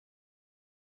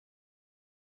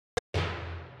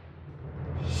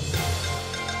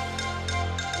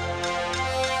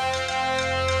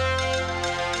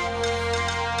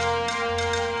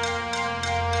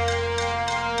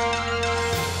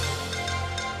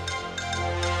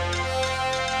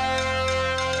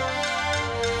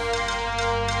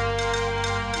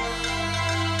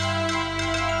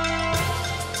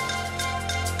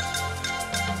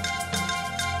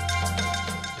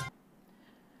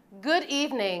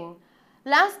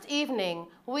Last evening,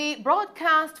 we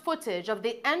broadcast footage of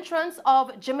the entrance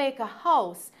of Jamaica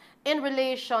House in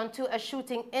relation to a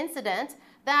shooting incident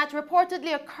that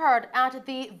reportedly occurred at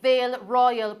the Vale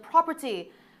Royal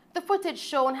property. The footage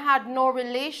shown had no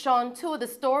relation to the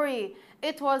story.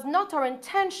 It was not our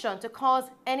intention to cause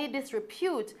any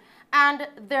disrepute, and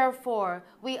therefore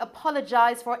we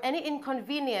apologize for any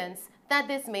inconvenience that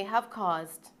this may have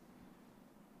caused.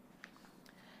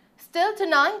 Still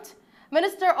tonight,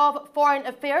 Minister of Foreign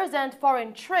Affairs and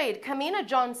Foreign Trade, Kamina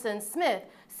Johnson-Smith,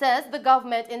 says the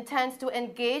government intends to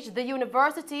engage the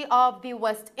University of the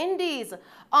West Indies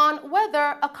on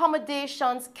whether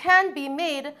accommodations can be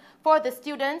made for the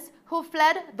students who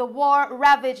fled the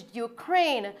war-ravaged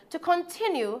Ukraine to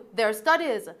continue their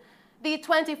studies. The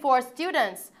 24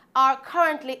 students are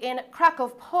currently in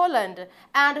Krakow, Poland,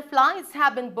 and flights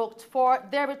have been booked for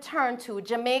their return to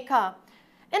Jamaica.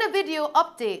 In a video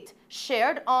update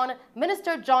shared on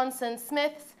Minister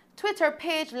Johnson-Smith's Twitter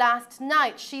page last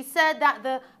night, she said that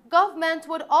the government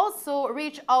would also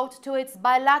reach out to its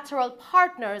bilateral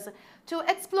partners to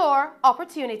explore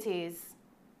opportunities.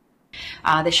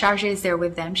 The charge is there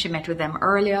with them. She met with them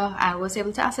earlier and was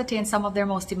able to ascertain some of their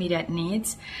most immediate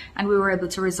needs, and we were able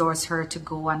to resource her to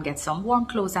go and get some warm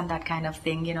clothes and that kind of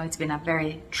thing. You know, it's been a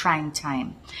very trying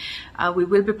time. We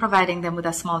will be providing them with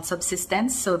a small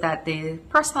subsistence so that the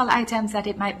personal items that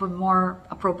it might be more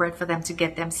appropriate for them to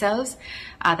get themselves,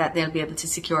 that they'll be able to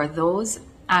secure those.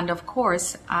 And of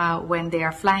course, when they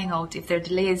are flying out, if there are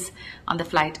delays on the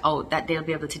flight out, that they'll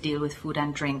be able to deal with food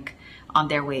and drink on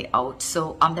their way out.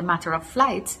 So on the matter of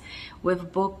flights,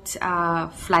 we've booked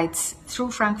flights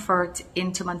through Frankfurt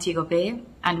into Montego Bay,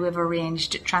 and we've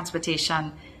arranged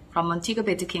transportation from Montego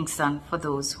Bay to Kingston for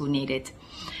those who need it.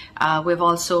 We've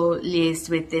also liaised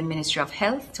with the Ministry of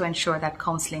Health to ensure that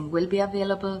counseling will be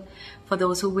available for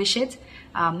those who wish it,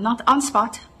 not on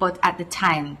spot, but at the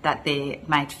time that they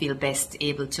might feel best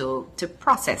able to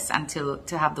process and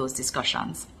to have those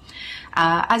discussions.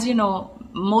 As you know,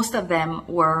 most of them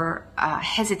were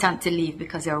hesitant to leave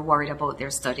because they were worried about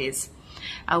their studies.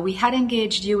 We had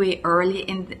engaged UA early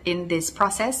in this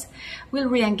process. We'll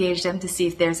re-engage them to see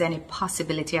if there's any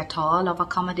possibility at all of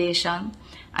accommodation.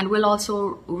 And we'll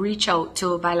also reach out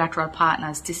to bilateral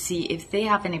partners to see if they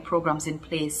have any programs in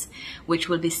place which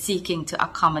will be seeking to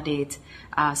accommodate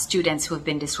students who have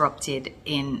been disrupted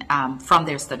from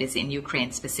their studies in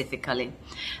Ukraine specifically.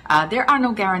 There are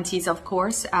no guarantees, of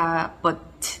course,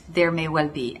 but there may well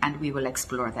be, and we will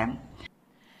explore them.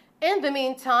 In the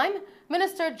meantime,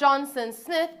 Minister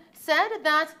Johnson-Smith said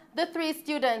that the 3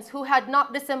 students who had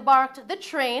not disembarked the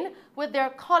train with their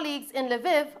colleagues in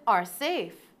Lviv are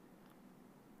safe.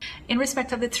 In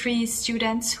respect of the 3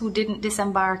 students who didn't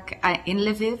disembark in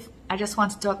Lviv, I just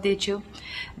wanted to update you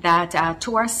that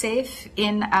 2 are safe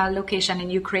in a location in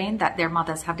Ukraine that their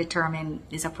mothers have determined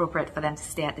is appropriate for them to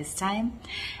stay at this time.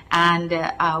 And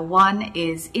 1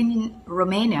 is in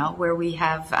Romania, where we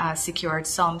have secured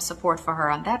some support for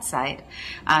her on that side.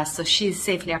 So she's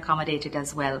safely accommodated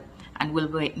as well and will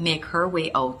make her way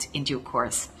out in due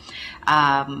course.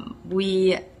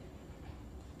 We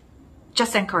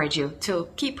just encourage you to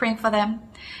keep praying for them,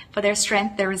 for their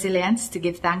strength, their resilience, to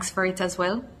give thanks for it as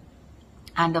well.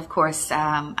 And of course,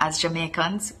 as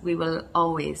Jamaicans, we will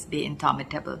always be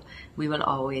indomitable. We will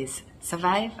always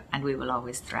survive, and we will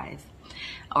always thrive.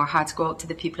 Our hearts go out to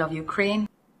the people of Ukraine.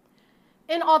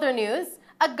 In other news,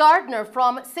 a gardener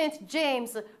from St.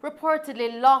 James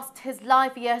reportedly lost his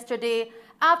life yesterday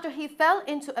after he fell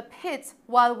into a pit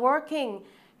while working.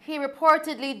 He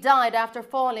reportedly died after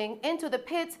falling into the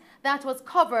pit that was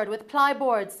covered with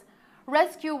plyboards.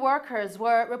 Rescue workers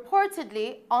were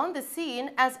reportedly on the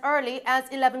scene as early as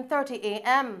 11:30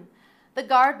 a.m. The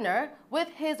gardener, with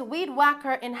his weed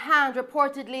whacker in hand,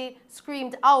 reportedly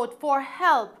screamed out for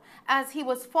help as he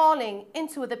was falling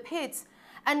into the pit.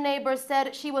 A neighbor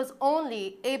said she was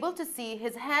only able to see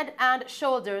his head and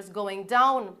shoulders going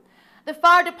down. The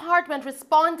fire department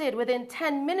responded within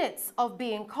 10 minutes of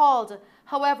being called.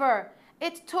 However,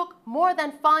 it took more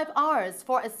than 5 hours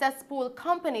for a cesspool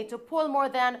company to pull more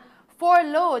than 4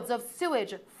 loads of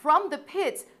sewage from the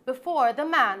pit before the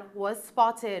man was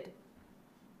spotted.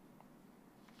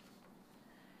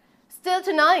 Still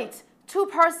tonight, 2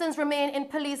 persons remain in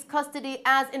police custody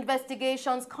as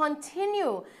investigations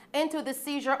continue into the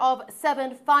seizure of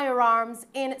 7 firearms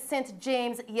in St.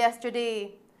 James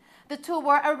yesterday. The 2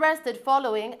 were arrested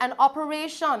following an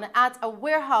operation at a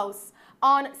warehouse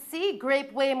on Sea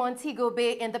Grapeway, Montego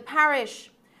Bay in the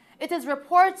parish. It is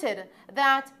reported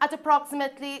that at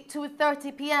approximately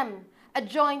 2:30 p.m., a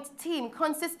joint team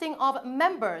consisting of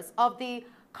members of the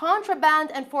contraband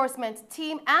enforcement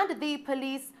team and the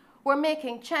police were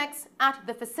making checks at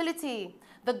the facility.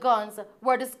 The guns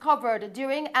were discovered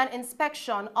during an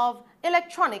inspection of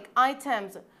electronic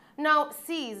items. Now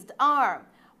seized are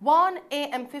 1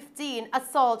 AM-15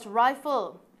 assault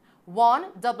rifle, 1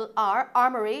 RR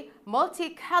Armory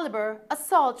multi-caliber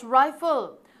assault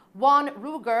rifle, 1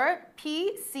 Ruger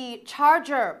PC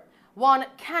Charger, 1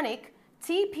 Canik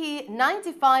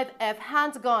TP95F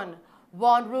handgun,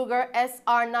 1 Ruger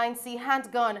SR9C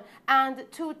handgun, and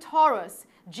 2 Taurus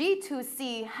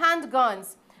G2C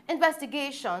handguns.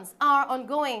 Investigations are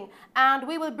ongoing, and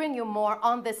we will bring you more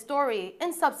on this story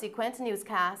in subsequent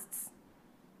newscasts.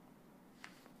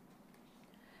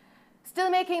 Still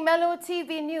making Mellow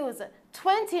TV news,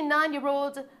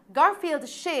 29-year-old Garfield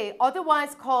Shea,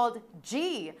 otherwise called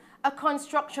G, a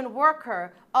construction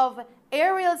worker of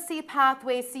Aerial Sea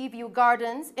Pathway Seaview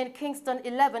Gardens in Kingston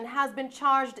 11, has been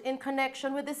charged in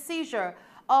connection with the seizure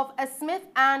of a Smith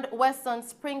 & Wesson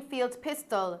Springfield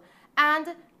pistol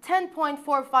and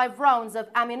 10.45 rounds of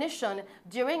ammunition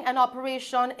during an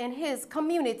operation in his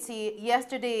community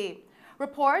yesterday.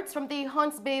 Reports from the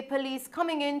Hunts Bay Police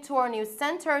coming into our news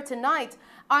center tonight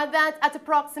are that at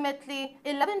approximately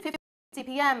 11:50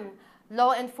 p.m.,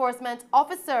 law enforcement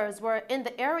officers were in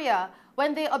the area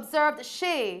when they observed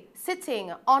Shea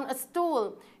sitting on a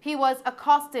stool. He was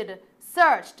accosted,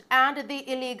 searched, and the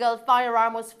illegal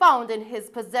firearm was found in his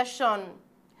possession.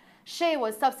 Shea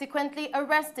was subsequently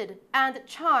arrested and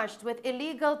charged with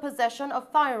illegal possession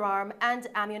of firearm and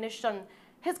ammunition.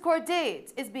 His court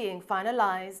date is being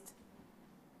finalized.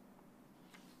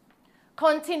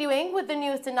 Continuing with the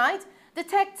news tonight,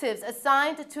 detectives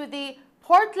assigned to the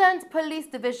Portland Police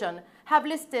Division have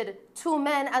listed 2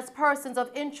 men as persons of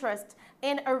interest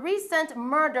in a recent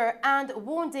murder and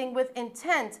wounding with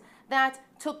intent that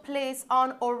took place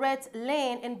on Orette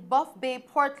Lane in Buff Bay,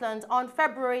 Portland on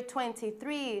February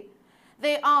 23.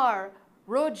 They are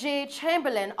Roger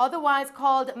Chamberlain, otherwise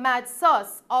called Mad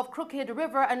Sus, of Crooked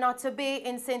River, Anoto Bay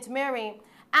in St. Mary,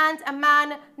 and a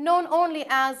man known only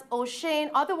as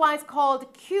O'Shane, otherwise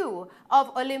called Q,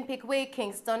 of Olympic Way,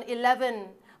 Kingston 11.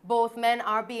 Both men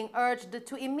are being urged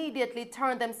to immediately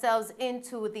turn themselves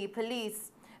into the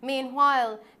police.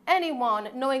 Meanwhile, anyone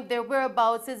knowing their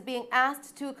whereabouts is being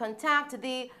asked to contact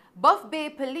the Buff Bay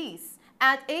Police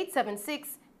at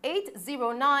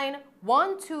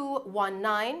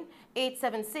 876-809-1219,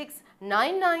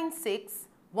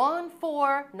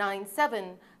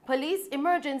 876-996-1497. Police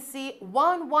Emergency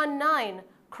 119,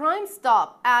 Crime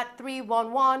Stop at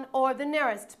 311 or the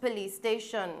nearest police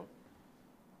station.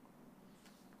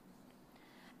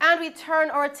 And we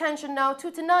turn our attention now to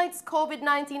tonight's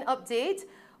COVID-19 update,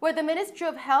 where the Ministry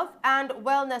of Health and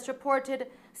Wellness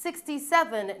reported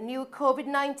 67 new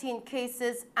COVID-19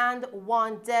 cases and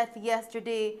 1 death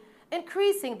yesterday,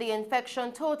 increasing the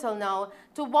infection total now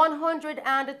to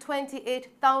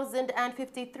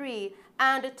 128,053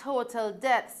 and total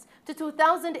deaths to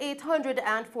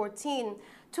 2,814.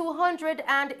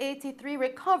 283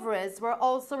 recoveries were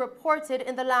also reported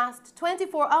in the last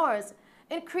 24 hours,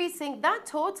 increasing that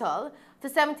total to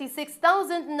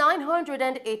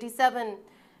 76,987.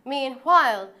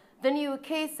 Meanwhile, the new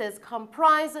cases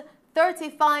comprise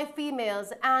 35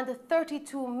 females and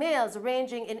 32 males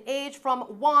ranging in age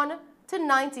from 1 to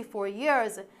 94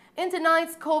 years. In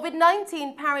tonight's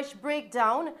COVID-19 parish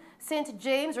breakdown, St.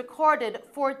 James recorded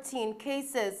 14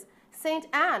 cases, St.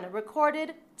 Anne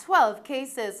recorded 12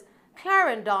 cases,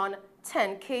 Clarendon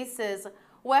 10 cases,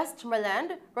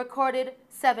 Westmoreland recorded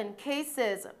 7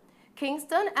 cases.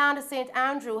 Kingston and St.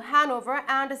 Andrew, Hanover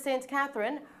and St.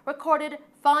 Catherine recorded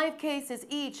 5 cases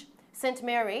each. St.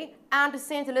 Mary and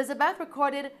St. Elizabeth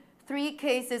recorded 3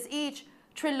 cases each.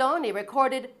 Trelawney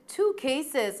recorded 2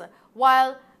 cases,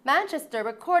 while Manchester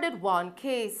recorded 1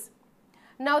 case.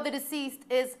 Now the deceased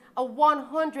is a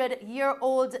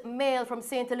 100-year-old male from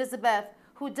St. Elizabeth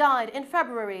who died in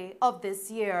February of this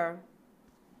year.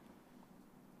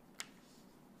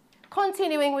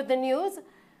 Continuing with the news,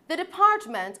 the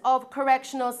Department of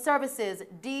Correctional Services,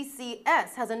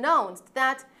 DCS, has announced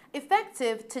that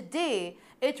effective today,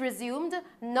 it resumed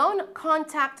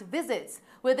non-contact visits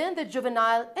within the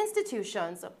juvenile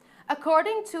institutions.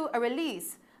 According to a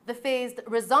release, the phased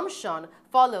resumption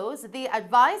follows the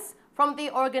advice from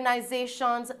the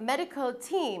organization's medical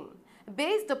team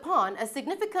based upon a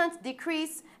significant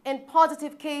decrease in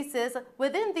positive cases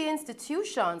within the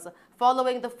institutions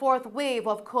following the 4th wave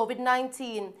of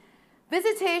COVID-19.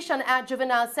 Visitation at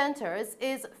juvenile centers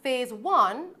is phase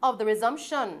 1 of the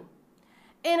resumption.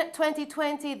 In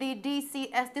 2020, the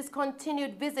DCS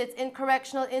discontinued visits in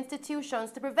correctional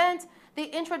institutions to prevent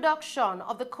the introduction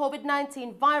of the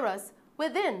COVID-19 virus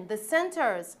within the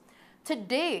centers. To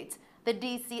date, The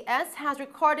DCS has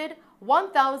recorded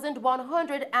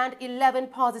 1,111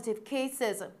 positive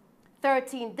cases,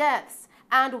 13 deaths,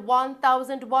 and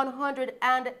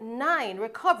 1,109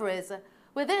 recoveries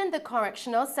within the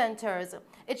correctional centers.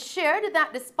 It shared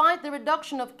that despite the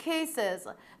reduction of cases,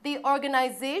 the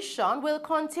organization will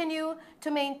continue to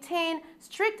maintain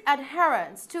strict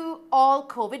adherence to all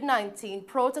COVID-19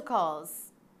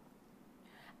 protocols.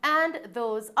 And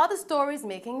those other stories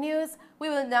making news, we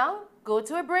will now go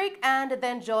to a break and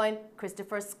then join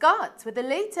Christopher Scott with the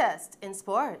latest in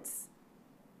sports.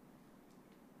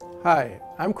 Hi,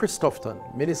 I'm Chris Tufton,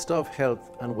 Minister of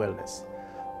Health and Wellness.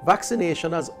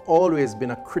 Vaccination has always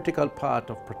been a critical part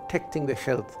of protecting the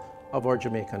health of our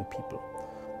Jamaican people.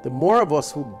 The more of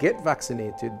us who get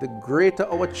vaccinated, the greater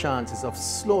our chances of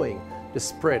slowing the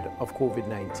spread of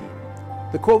COVID-19.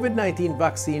 The COVID-19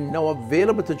 vaccine now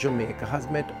available to Jamaica has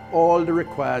met all the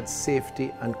required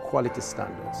safety and quality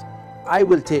standards. I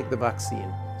will take the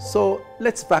vaccine, so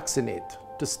let's vaccinate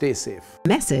to stay safe.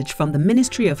 Message from the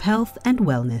Ministry of Health and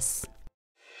Wellness.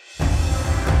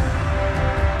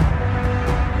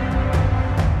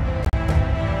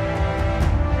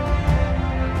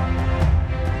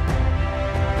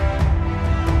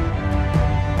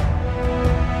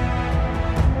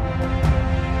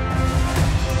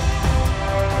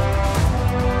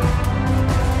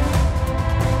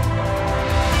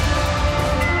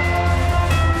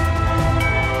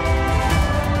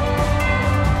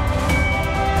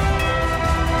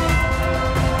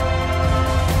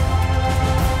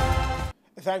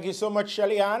 Thank you so much,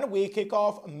 Shelly-Ann. We kick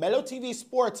off Mellow TV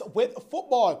Sports with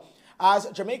football, as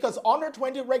Jamaica's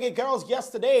under-20 Reggae Girls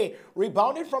yesterday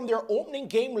rebounded from their opening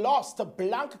game loss to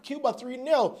blank Cuba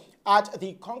 3-0 at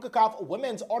the CONCACAF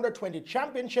Women's Under-20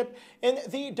 Championship in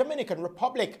the Dominican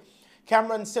Republic.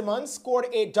 Cameron Simmons scored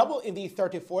a double in the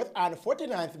 34th and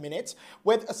 49th minutes,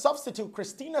 with substitute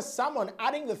Christina Salmon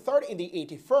adding the third in the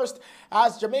 81st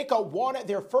as Jamaica won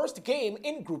their first game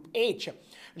in Group H.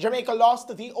 Jamaica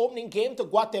lost the opening game to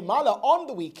Guatemala on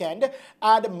the weekend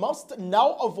and must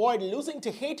now avoid losing to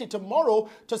Haiti tomorrow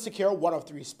to secure one of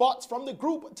three spots from the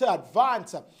group to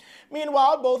advance.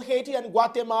 Meanwhile, both Haiti and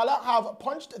Guatemala have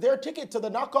punched their ticket to the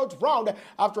knockout round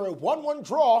after a 1-1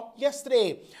 draw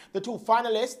yesterday. The two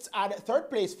finalists and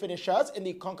third-place finishers in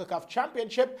the CONCACAF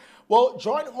Championship will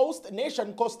join host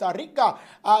nation Costa Rica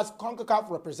as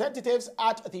CONCACAF representatives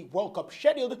at the World Cup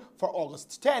scheduled for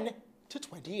August 10 to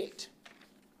 28.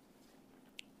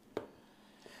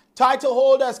 Title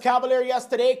holders Cavalier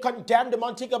yesterday condemned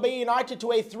Montego Bay United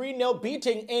to a 3-0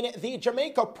 beating in the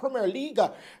Jamaica Premier League.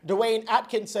 Dwayne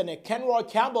Atkinson, Kenroy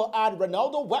Campbell and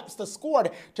Ronaldo Webster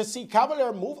scored to see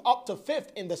Cavalier move up to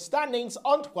 5th in the standings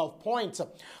on 12 points.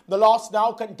 The loss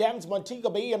now condemns Montego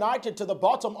Bay United to the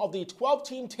bottom of the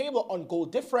 12-team table on goal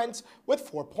difference with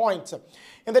 4 points.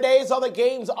 In the day's other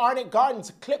games, Arnett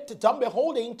Gardens clipped Dunby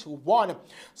Holding 2-1.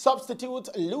 Substitutes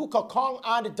Luca Kong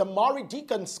and Damari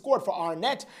Deacon scored for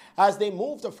Arnett as they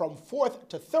moved from 4th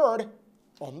to 3rd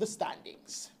on the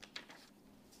standings.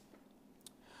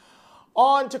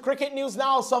 On to cricket news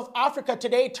now. South Africa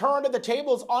today turned the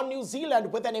tables on New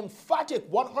Zealand with an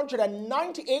emphatic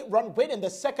 198-run win in the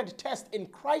second test in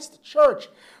Christchurch,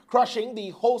 crushing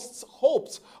the hosts'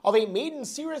 hopes of a maiden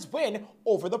series win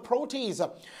over the Proteas.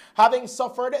 Having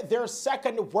suffered their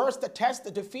second worst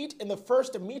test defeat in the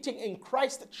first meeting in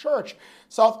Christchurch,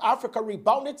 South Africa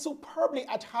rebounded superbly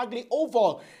at Hagley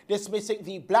Oval, dismissing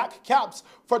the Black Caps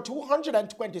for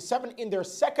 227 in their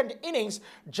second innings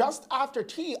just after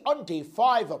tea on day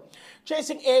 5.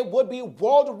 Chasing a would-be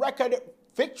world record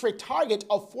victory target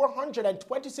of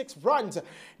 426 runs,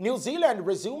 New Zealand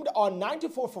resumed on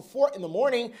 94 for 4 in the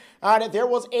morning, and there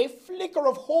was a flicker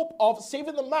of hope of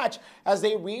saving the match as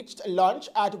they reached lunch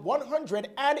at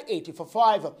 180 for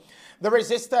 5. The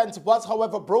resistance was,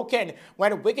 however, broken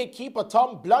when wicketkeeper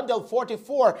Tom Blundell,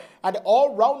 44, and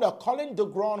all-rounder Colin de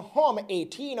Granholm,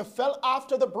 18, fell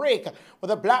after the break, with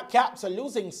the Black Caps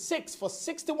losing 6 for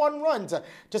 61 runs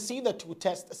to see the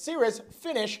two-test series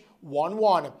finish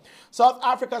 1-1. South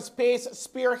Africa's pace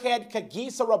spearhead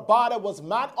Kagiso Rabada was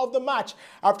man of the match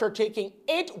after taking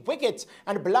 8 wickets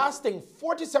and blasting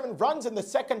 47 runs in the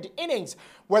second innings,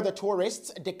 where the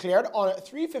tourists declared on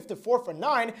 354 for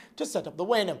 9 to set up the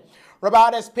win.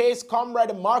 Rabada's pace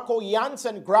comrade Marco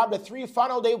Jansen grabbed 3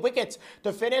 final day wickets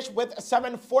to finish with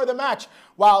 7 for the match,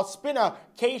 while spinner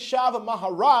Keshav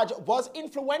Maharaj was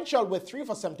influential with 3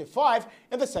 for 75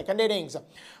 in the second innings.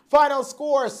 Final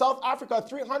score, South Africa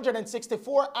 300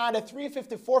 264 and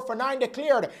 354 for 9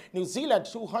 declared. New Zealand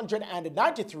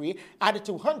 293 and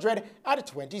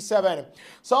 227.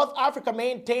 South Africa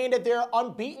maintained their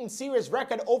unbeaten series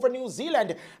record over New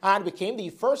Zealand and became the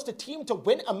first team to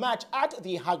win a match at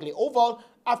the Hagley Oval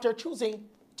after choosing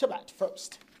to bat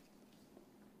first.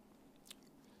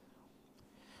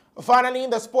 Finally, in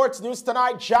the sports news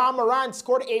tonight, Ja Morant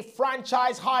scored a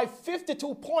franchise-high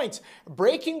 52 points,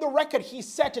 breaking the record he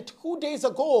set 2 days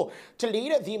ago to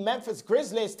lead the Memphis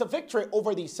Grizzlies to victory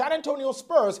over the San Antonio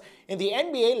Spurs in the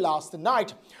NBA last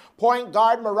night. Point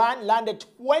guard Morant landed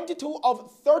 22 of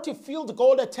 30 field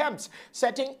goal attempts,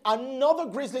 setting another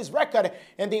Grizzlies record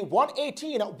in the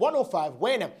 118-105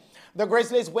 win. The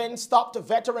Grizzlies win stopped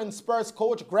veteran Spurs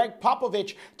coach Greg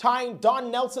Popovich, tying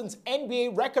Don Nelson's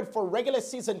NBA record for regular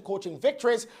season coaching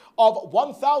victories of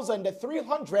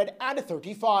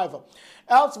 1,335.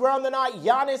 Elsewhere on the night,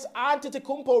 Giannis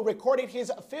Antetokounmpo recorded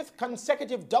his 5th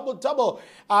consecutive double-double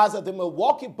as the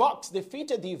Milwaukee Bucks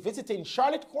defeated the visiting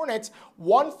Charlotte Hornets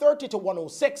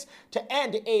 130-106 to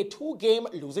end a 2-game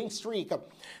losing streak.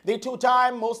 The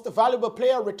two-time most valuable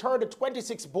player returned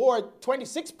 26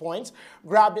 points,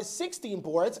 grabbed 16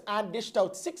 boards, and dished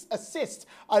out 6 assists,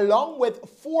 along with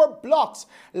 4 blocks,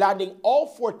 landing all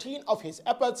 14 of his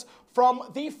efforts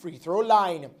from the free throw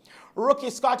line. Rookie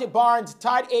Scottie Barnes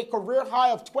tied a career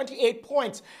high of 28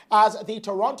 points as the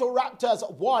Toronto Raptors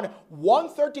won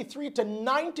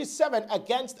 133-97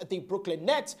 against the Brooklyn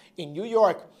Nets in New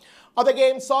York. Other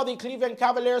games saw the Cleveland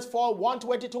Cavaliers fall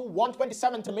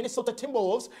 122-127 to Minnesota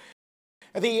Timberwolves.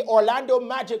 The Orlando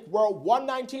Magic were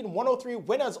 119-103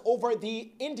 winners over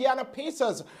the Indiana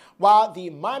Pacers, while the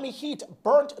Miami Heat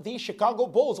burnt the Chicago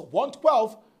Bulls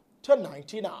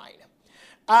 112-99.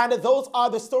 And those are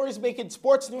the stories making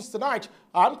sports news tonight.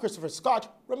 I'm Christopher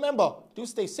Scott. Remember, do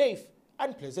stay safe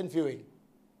and pleasant viewing.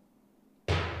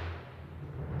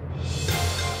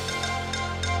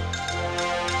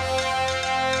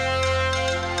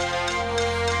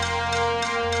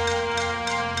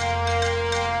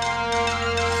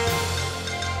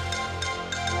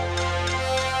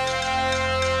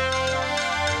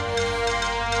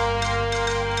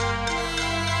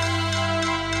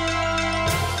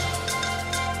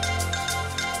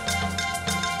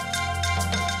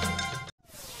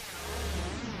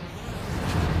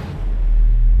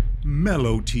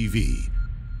 Mellow TV,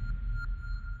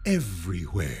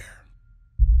 everywhere.